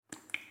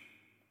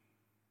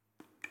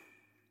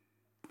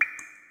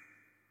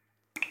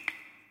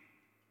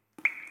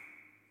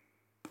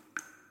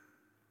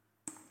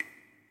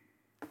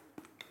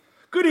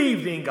Good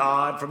evening,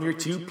 God, from your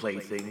two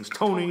playthings,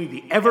 Tony,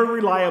 the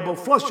ever-reliable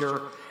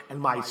flusher, and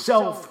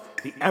myself,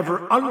 the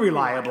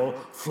ever-unreliable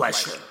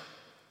flesher.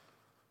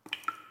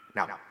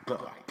 Now,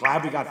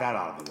 glad we got that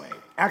out of the way.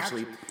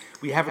 Actually,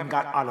 we haven't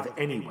got out of it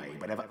anyway,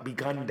 but have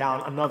begun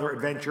down another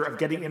adventure of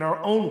getting in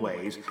our own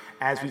ways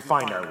as we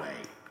find our way.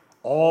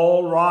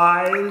 All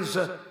rise.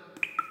 All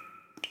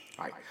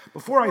right,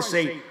 before I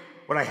say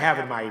what I have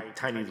in my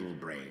tiny little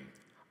brain,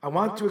 I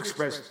want to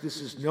express this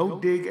is no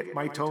dig at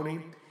my Tony.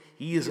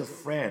 He is a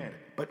friend,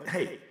 but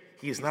hey,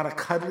 he is not a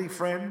cuddly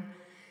friend.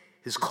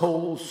 His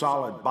cold,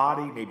 solid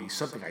body may be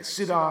something I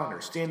sit on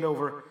or stand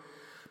over,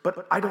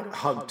 but I don't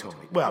hug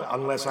Tony. Well,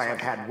 unless I have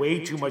had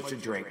way too much to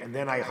drink, and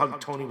then I hug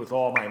Tony with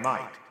all my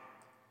might.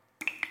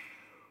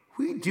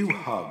 We do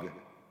hug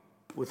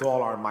with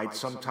all our might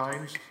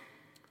sometimes,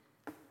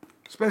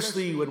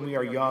 especially when we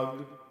are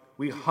young.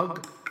 We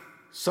hug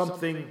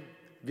something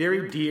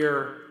very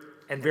dear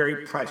and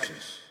very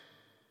precious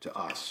to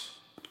us.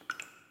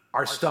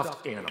 Our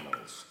stuffed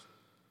animals.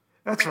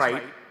 That's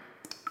right,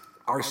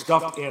 our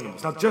stuffed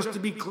animals. Now, just to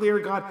be clear,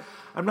 God,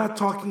 I'm not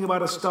talking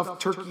about a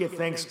stuffed turkey at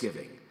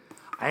Thanksgiving.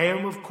 I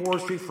am, of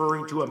course,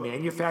 referring to a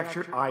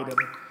manufactured item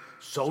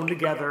sewn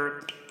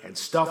together and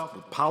stuffed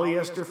with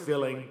polyester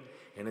filling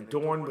and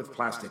adorned with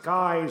plastic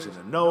eyes and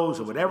a nose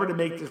or whatever to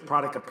make this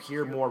product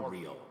appear more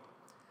real.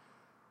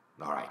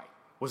 All right,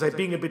 was I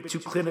being a bit too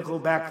clinical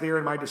back there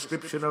in my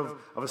description of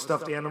a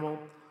stuffed animal?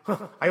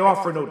 I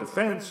offer no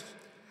defense.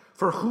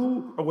 For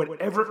who or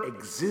whatever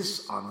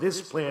exists on this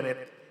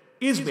planet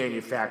is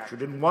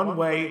manufactured in one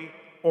way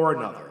or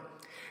another.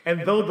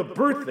 And though the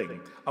birthing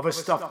of a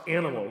stuffed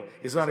animal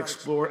is not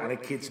explored on a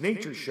kid's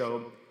nature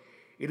show,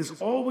 it has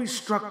always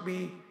struck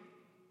me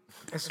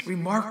as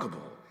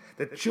remarkable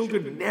that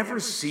children never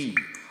see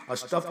a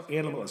stuffed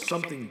animal as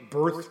something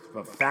birthed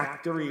from a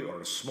factory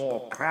or a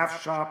small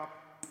craft shop.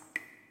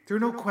 There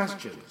are no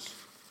questions,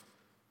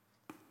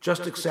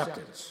 just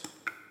acceptance.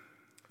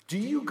 Do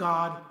you,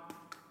 God?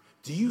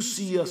 Do you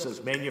see us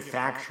as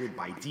manufactured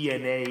by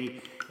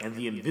DNA and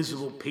the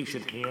invisible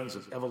patient hands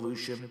of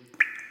evolution?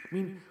 I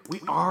mean,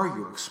 we are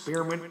your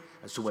experiment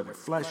as to whether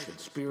flesh and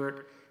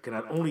spirit can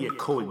not only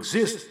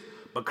coexist,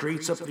 but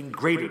create something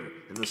greater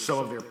than the sum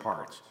of their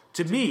parts.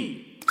 To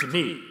me,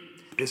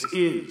 this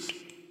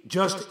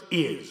just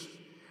is,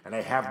 and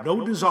I have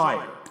no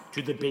desire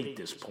to debate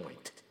this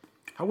point.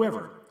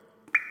 However,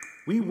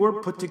 we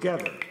were put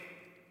together.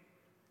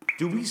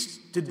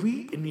 Did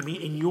we,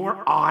 in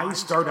your eyes,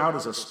 start out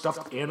as a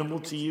stuffed animal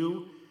to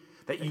you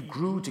that you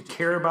grew to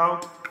care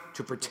about,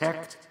 to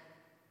protect,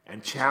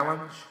 and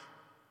challenge?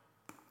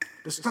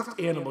 The stuffed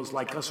animals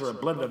like us are a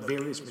blend of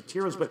various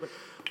materials, but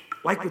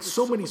like with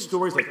so many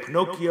stories like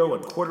Pinocchio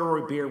and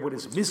Corduroy Bear, what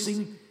is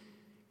missing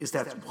is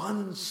that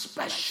one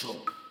special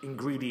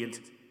ingredient,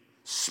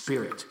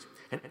 spirit,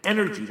 an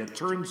energy that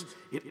turns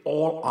it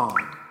all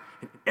on.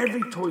 In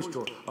every toy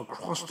store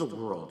across the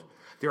world,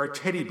 there are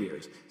teddy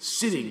bears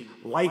sitting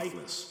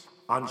lifeless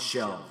on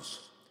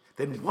shelves.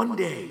 Then one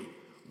day,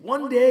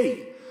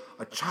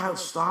 a child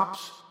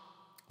stops,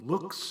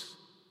 looks,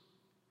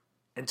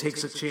 and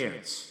takes a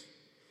chance.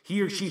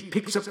 He or she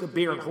picks up the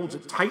bear and holds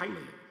it tightly.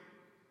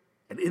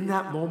 And in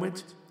that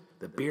moment,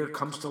 the bear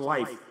comes to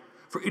life,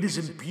 for it is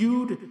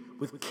imbued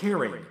with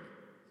caring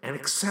and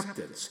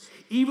acceptance.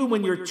 Even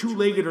when you're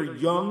two-legged or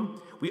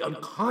young, we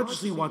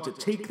unconsciously want to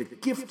take the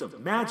gift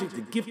of magic, the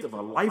gift of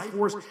a life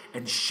force,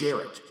 and share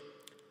it.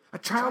 A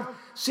child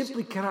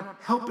simply cannot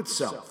help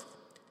itself.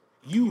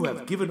 You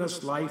have given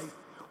us life.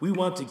 We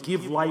want to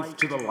give life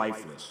to the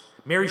lifeless.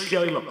 Mary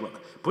Shelley,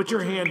 look, put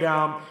your hand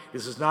down.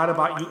 This is not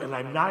about you, and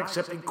I'm not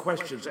accepting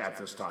questions at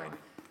this time.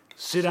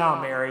 Sit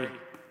down, Mary.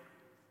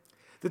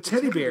 The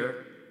teddy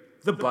bear,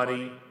 the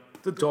bunny,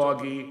 the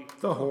doggy,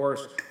 the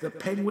horse, the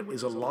penguin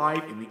is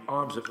alive in the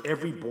arms of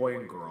every boy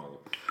and girl.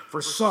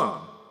 For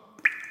some,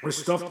 where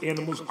stuffed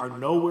animals are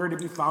nowhere to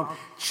be found,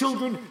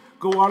 children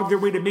go out of their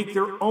way to make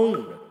their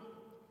own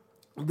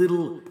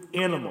little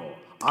animal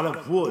out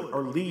of wood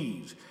or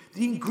leaves.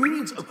 The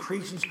ingredients of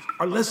creations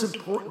are less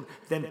important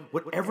than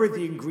whatever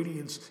the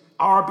ingredients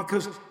are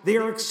because they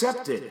are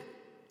accepted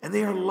and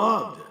they are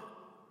loved.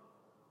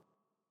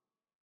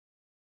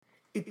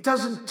 It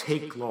doesn't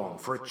take long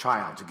for a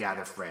child to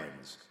gather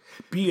friends,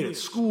 be it at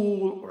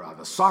school or on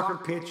the soccer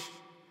pitch,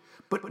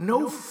 but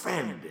no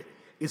friend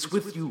is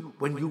with you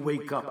when you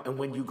wake up and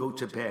when you go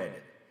to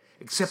bed,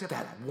 except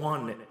that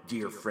one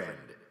dear friend,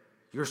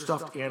 your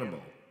stuffed animal.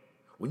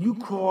 When you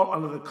crawl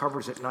under the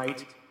covers at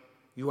night,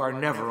 you are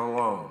never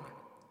alone.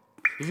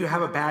 If you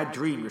have a bad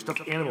dream, your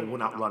stuffed animal will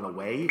not run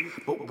away,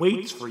 but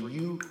waits for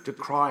you to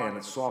cry on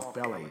its soft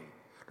belly.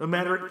 No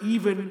matter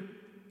even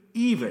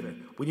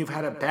when you've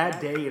had a bad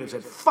day and have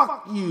said,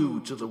 "Fuck you"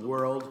 to the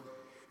world,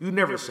 you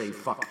never say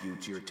 "fuck you"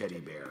 to your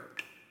teddy bear.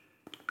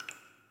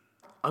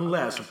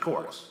 Unless, of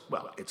course,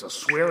 it's a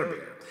swear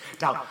bear.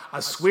 Now,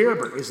 a swear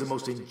bear is the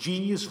most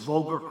ingenious,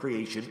 vulgar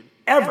creation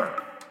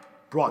ever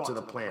brought to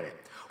the planet.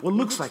 What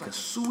looks like a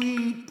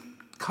sweet,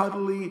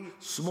 cuddly,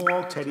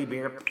 small teddy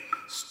bear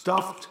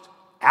stuffed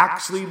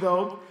Actually,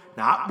 though,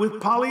 not with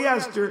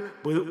polyester,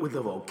 but with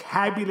a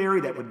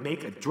vocabulary that would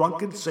make a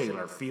drunken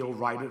sailor feel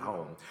right at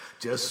home.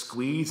 Just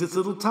squeeze its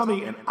little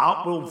tummy and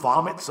out will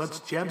vomit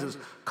such gems as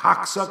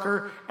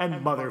cocksucker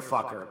and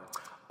motherfucker.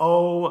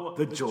 Oh,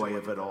 the joy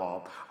of it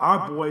all.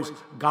 Our boys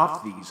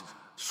got these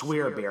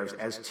swear bears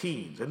as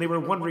teens, and they were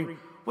wondering,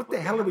 what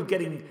the hell are we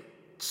getting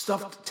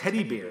stuffed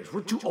teddy bears?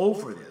 We're too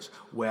old for this.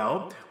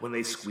 Well, when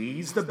they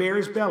squeezed the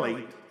bear's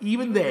belly,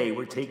 even they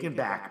were taken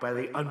back by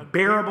the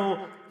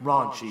unbearable,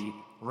 raunchy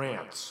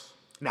rants.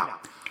 Now,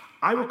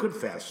 I will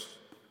confess,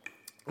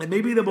 and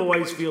maybe the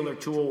boys feel they're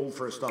too old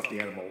for a stuffed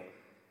animal,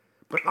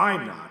 but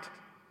I'm not.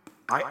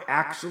 I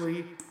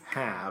actually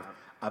have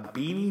a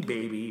Beanie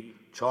Baby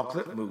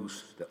chocolate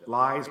mousse that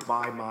lies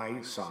by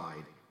my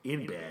side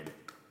in bed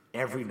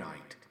every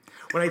night.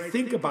 When I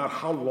think about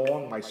how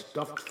long my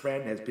stuffed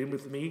friend has been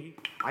with me,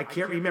 I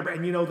can't remember.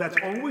 And that's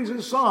always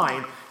a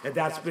sign that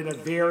that's been a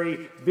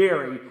very,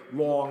 very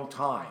long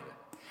time.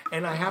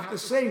 And I have to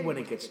say, when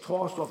it gets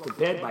tossed off the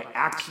bed by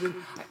accident,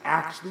 I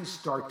actually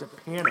start to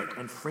panic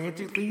and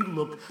frantically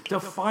look to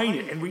find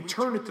it and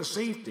return it to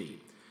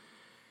safety.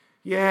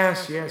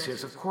 Yes,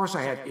 of course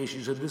I have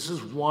issues, and this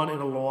is one in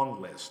a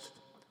long list.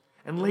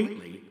 And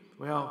lately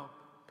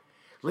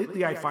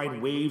I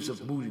find waves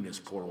of moodiness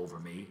pour over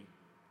me.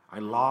 I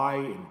lie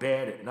in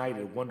bed at night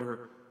and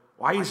wonder,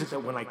 why is it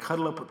that when I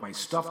cuddle up with my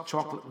stuffed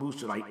chocolate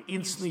mousse that I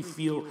instantly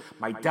feel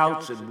my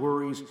doubts and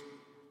worries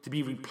to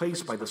be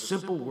replaced by the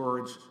simple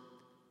words,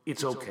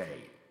 it's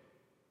okay.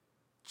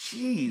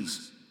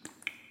 Jeez,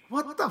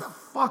 what the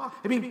fuck?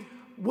 I mean,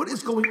 what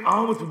is going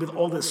on with me with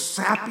all this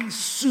sappy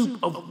soup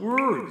of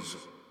words?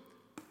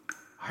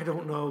 I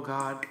don't know,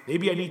 God.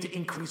 Maybe I need to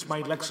increase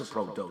my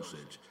Lexapro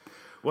dosage.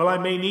 Well, I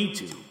may need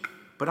to,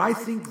 but I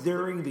think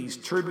during these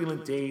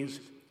turbulent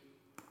days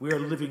we are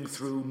living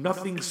through,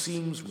 nothing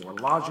seems more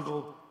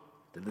logical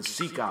than to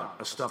seek out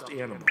a stuffed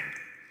animal.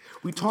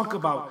 We talk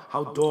about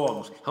how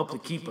dogs help to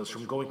keep us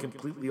from going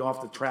completely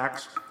off the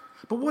tracks,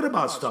 but what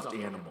about stuffed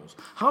animals?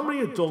 How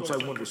many adults,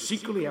 I wonder,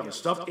 secretly have a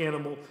stuffed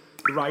animal,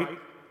 right?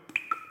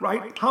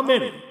 How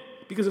many?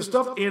 Because a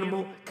stuffed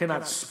animal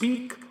cannot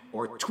speak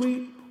or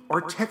tweet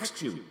or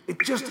text you. It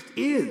just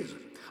is.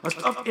 A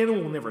stuffed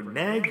animal will never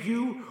nag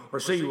you or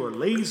say you are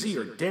lazy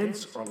or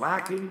dense or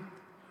lacking.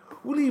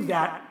 We'll leave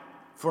that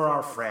for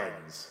our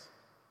friends,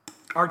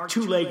 our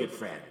two-legged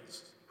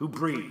friends who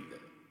breathe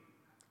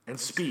and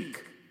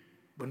speak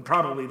when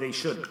probably they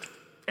shouldn't.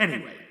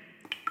 Anyway,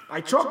 my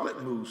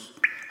chocolate mousse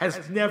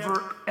has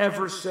never,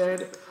 ever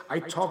said I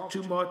talk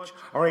too much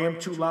or I am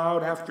too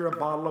loud after a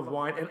bottle of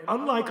wine. And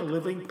unlike a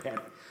living pet,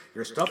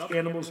 your stuffed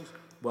animals,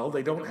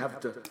 they don't have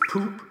to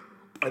poop,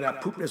 or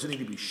that poop doesn't need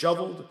to be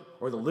shoveled,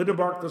 or the litter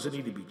bark doesn't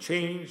need to be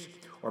changed,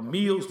 or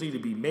meals need to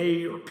be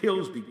made, or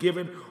pills be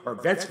given, or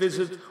vets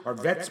visits, or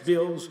vets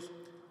bills,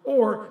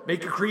 or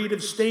make a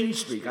creative stain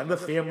streak on the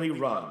family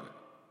rug.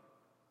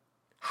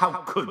 How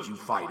could you,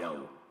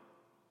 Fido?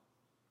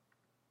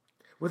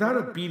 Without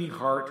a beating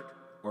heart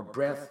or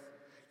breath,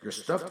 your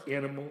stuffed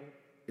animal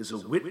is a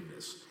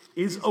witness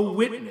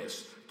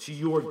to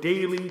your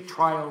daily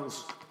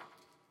trials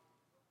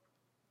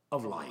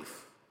of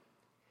life.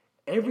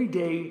 Every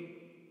day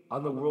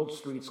on the world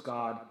streets,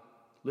 God,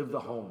 live the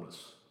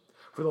homeless.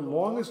 For the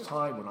longest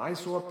time, when I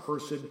saw a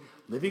person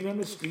living on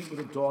the street with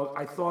a dog,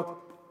 I thought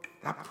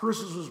that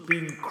person was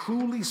being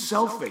cruelly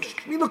selfish.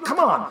 I mean, look, come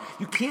on.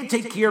 You can't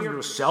take care of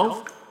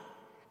yourself,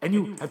 and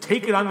you have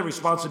taken on the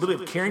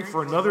responsibility of caring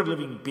for another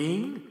living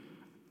being?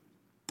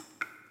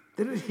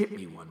 Then it hit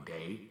me one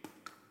day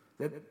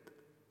that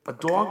a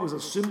dog was a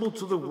symbol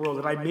to the world,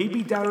 that I may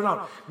be down and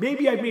out.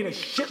 Maybe I've made a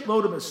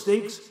shitload of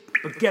mistakes,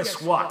 but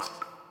guess what?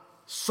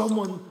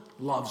 Someone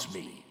loves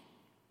me.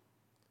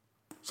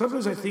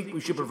 Sometimes I think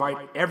we should provide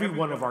every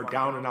one of our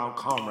down-and-out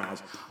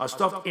comrades a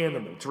stuffed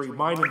animal to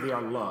remind them they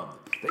are loved,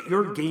 that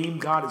your game,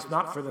 God, is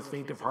not for the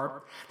faint of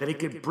heart, that it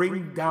can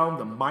bring down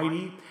the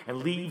mighty and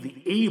leave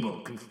the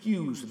able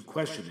confused and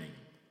questioning.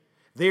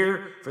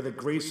 There, for the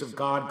grace of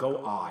God,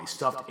 go I,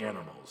 stuffed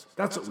animals.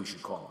 That's what we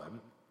should call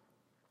them.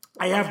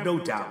 I have no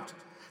doubt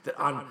that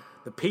on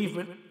the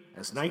pavement,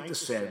 as night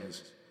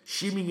descends,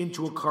 shimming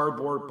into a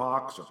cardboard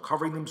box or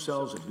covering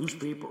themselves in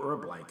newspaper or a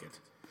blanket,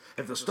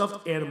 that the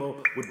stuffed animal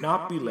would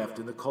not be left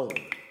in the cold.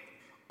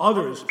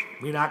 Others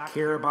may not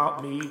care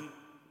about me,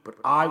 but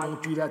I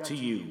won't do that to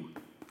you,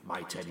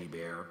 my teddy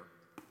bear.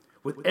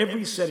 With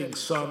every setting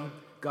sun,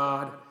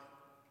 God,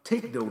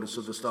 take notice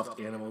of the stuffed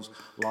animals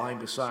lying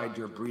beside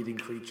your breathing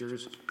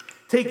creatures.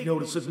 Take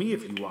notice of me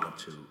if you want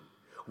to.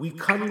 We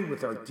cuddle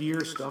with our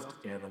dear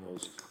stuffed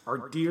animals,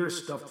 our dear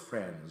stuffed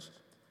friends.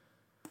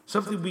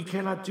 Something we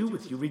cannot do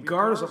with you,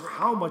 regardless of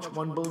how much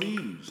one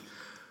believes.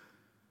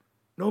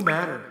 No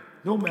matter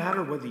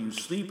whether you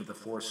sleep at the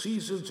Four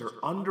Seasons or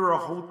under a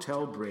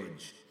hotel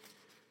bridge,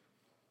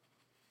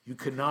 you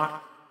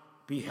cannot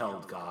be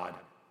held, God.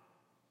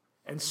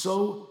 And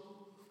so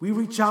we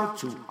reach out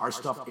to our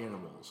stuffed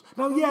animals.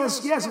 Now,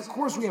 yes, of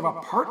course we have a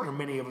partner,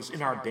 many of us,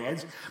 in our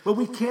beds, but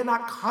we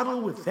cannot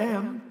cuddle with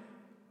them.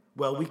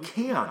 Well, we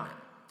can.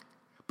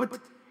 But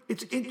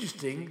it's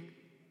interesting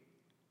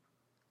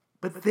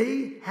but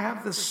they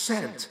have the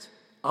scent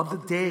of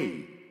the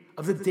day,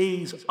 of the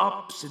day's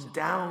ups and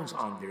downs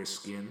on their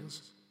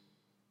skins.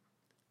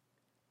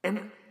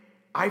 And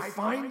I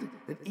find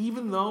that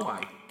even though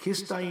I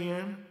kiss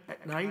Diane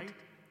at night,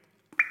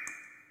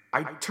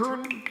 I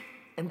turn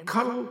and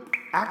cuddle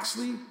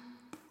actually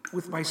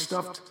with my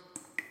stuffed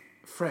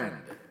friend,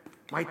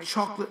 my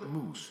chocolate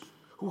mousse,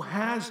 who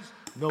has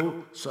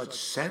no such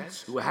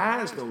sense, who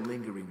has no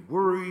lingering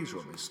worries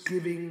or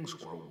misgivings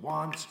or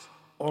wants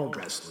or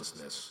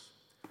restlessness.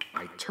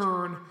 I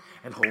turn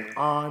and hold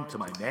on to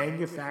my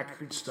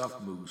manufactured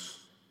stuffed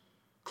mousse,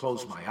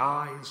 close my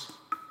eyes,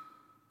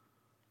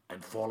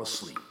 and fall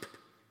asleep.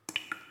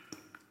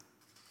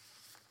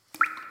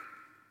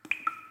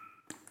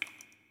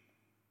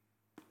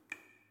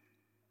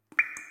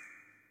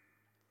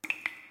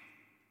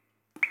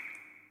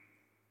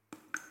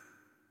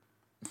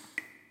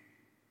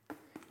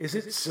 Is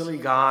it silly,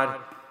 God,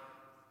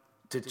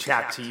 to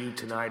chat to you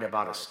tonight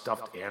about a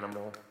stuffed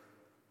animal?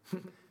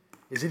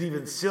 Is it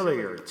even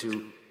sillier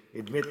to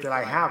admit that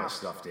I have a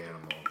stuffed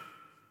animal?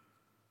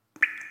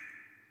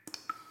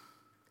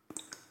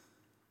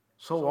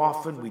 So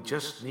often we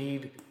just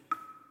need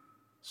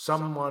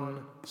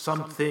someone,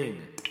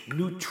 something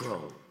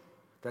neutral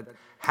that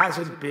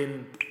hasn't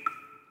been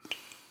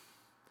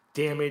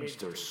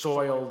damaged or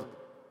soiled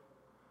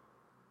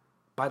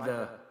by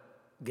the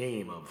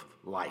game of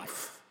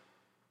life.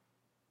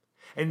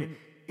 And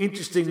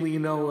interestingly,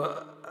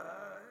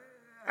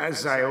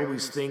 as I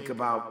always think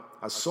about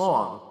a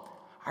song,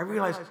 I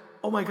realized,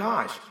 oh my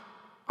gosh,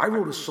 I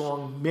wrote a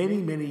song many,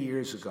 many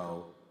years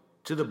ago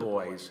to the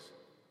boys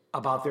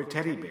about their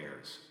teddy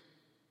bears.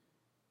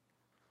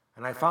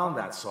 And I found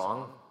that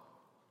song,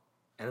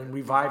 and I'm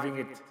reviving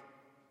it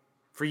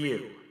for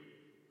you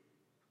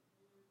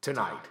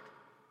tonight.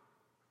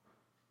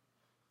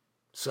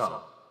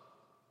 So,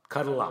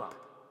 cuddle up,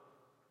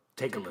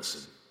 take a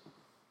listen.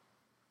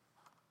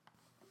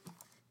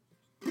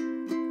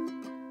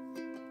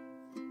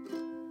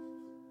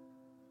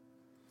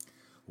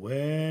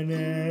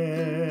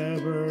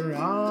 Whenever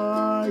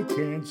I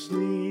can't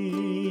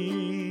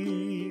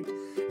sleep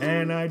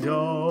and I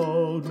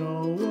don't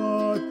know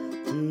what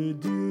to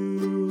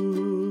do,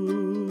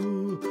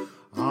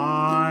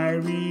 I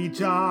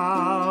reach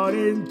out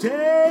and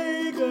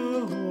take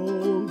a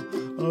hold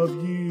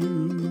of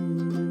you.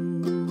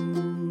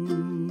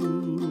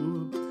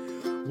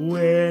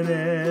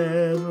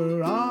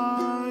 Whenever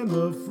I'm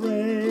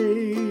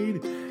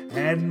afraid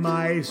and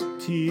my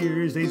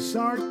tears they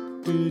start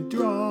to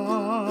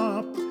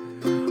drop,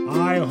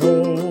 I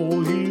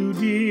hold you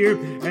dear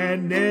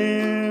and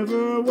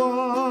never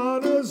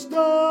wanna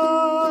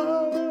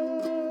stop.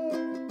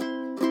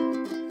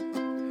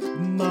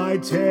 My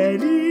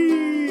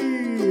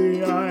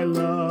teddy, I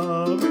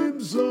love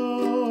him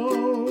so.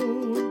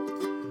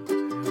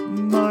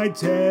 My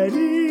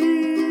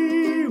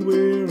teddy,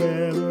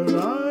 wherever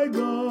I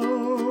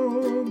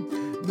go,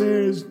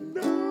 there's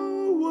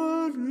no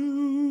one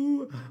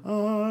who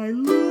I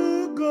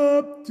look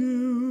up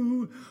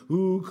to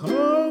who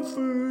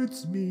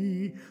comforts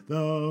me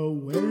the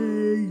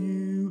way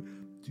you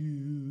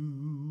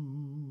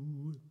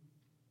do.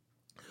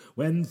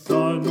 When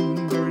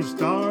thunder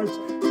starts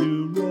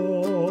to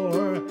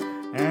roar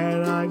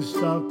and I'm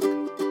stuck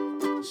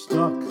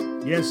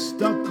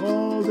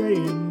all day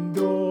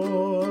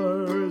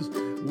indoors,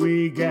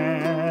 we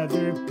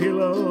gather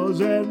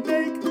pillows and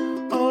make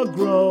a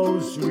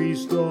grocery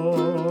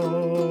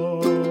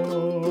store.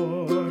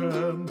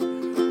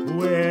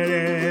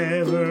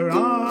 Whenever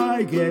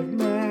I get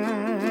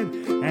mad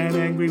and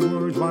angry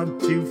words want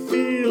to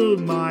fill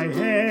my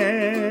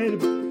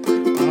head,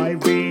 I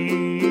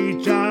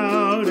reach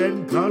out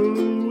and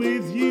cuddle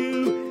with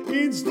you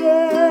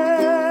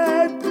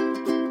instead.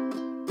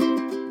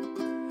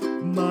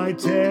 My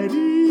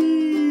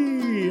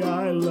teddy,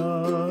 I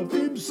love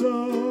him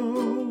so.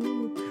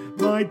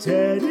 My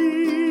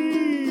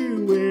teddy,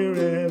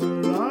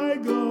 wherever I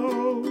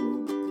go,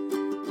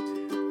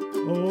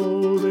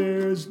 oh,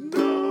 there's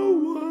no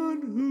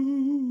one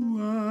who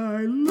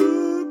I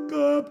look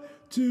up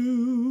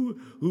to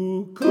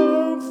who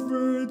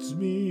comforts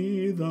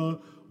me the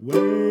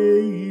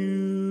way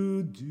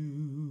you do.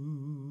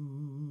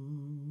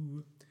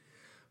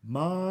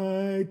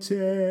 My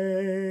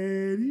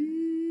teddy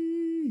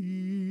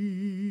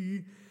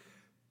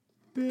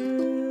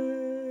bear.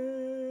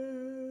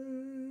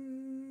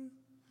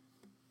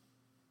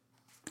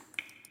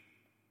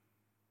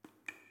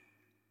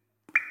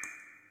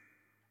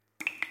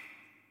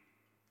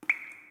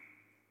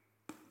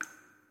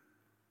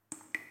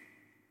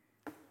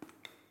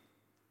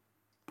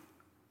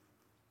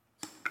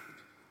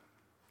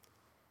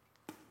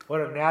 What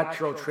a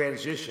natural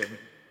transition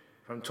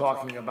from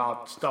talking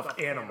about stuffed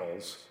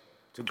animals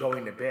to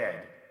going to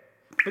bed.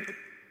 But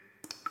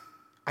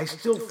I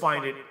still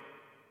find it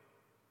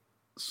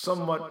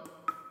somewhat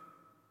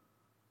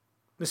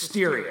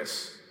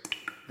mysterious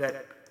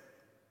that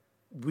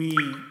we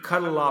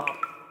cuddle up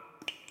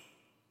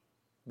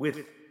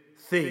with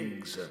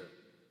things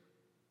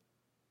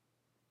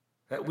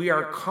that we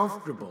are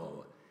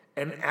comfortable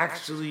and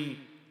actually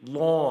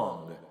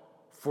long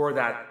for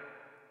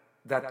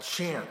that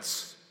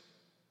chance.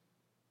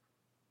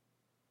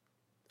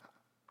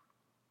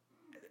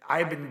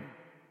 I've been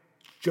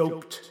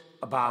joked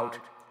about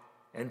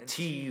and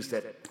teased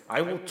that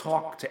I will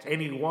talk to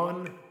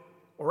anyone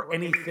or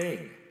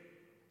anything.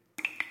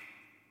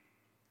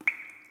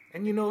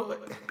 And you know,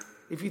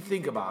 if you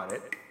think about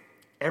it,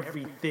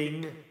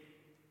 everything,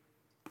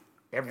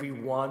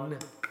 everyone,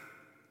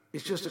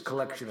 is just a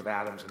collection of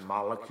atoms and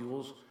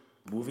molecules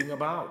moving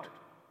about.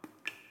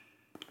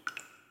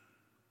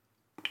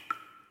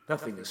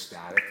 Nothing is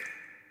static.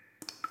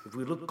 If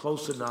we look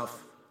close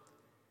enough,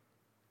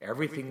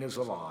 everything is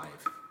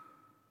alive.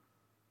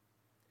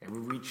 And we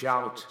reach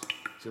out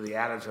to the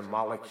atoms and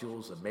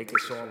molecules that make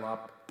us all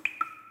up.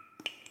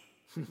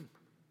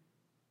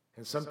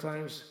 And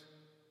sometimes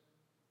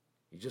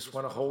you just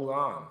want to hold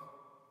on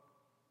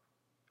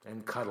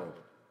and cuddle.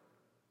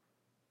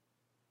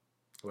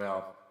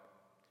 Well,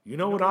 you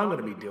know what I'm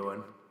going to be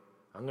doing.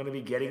 I'm going to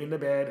be getting into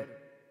bed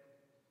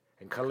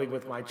and cuddling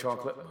with my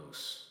chocolate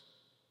mousse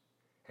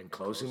and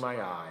closing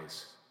my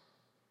eyes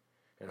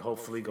and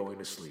hopefully going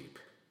to sleep.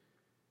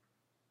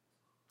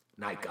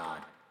 Night,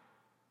 God.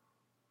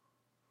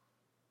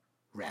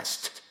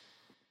 Rest.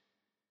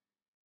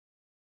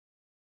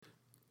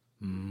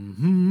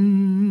 Mm-hmm.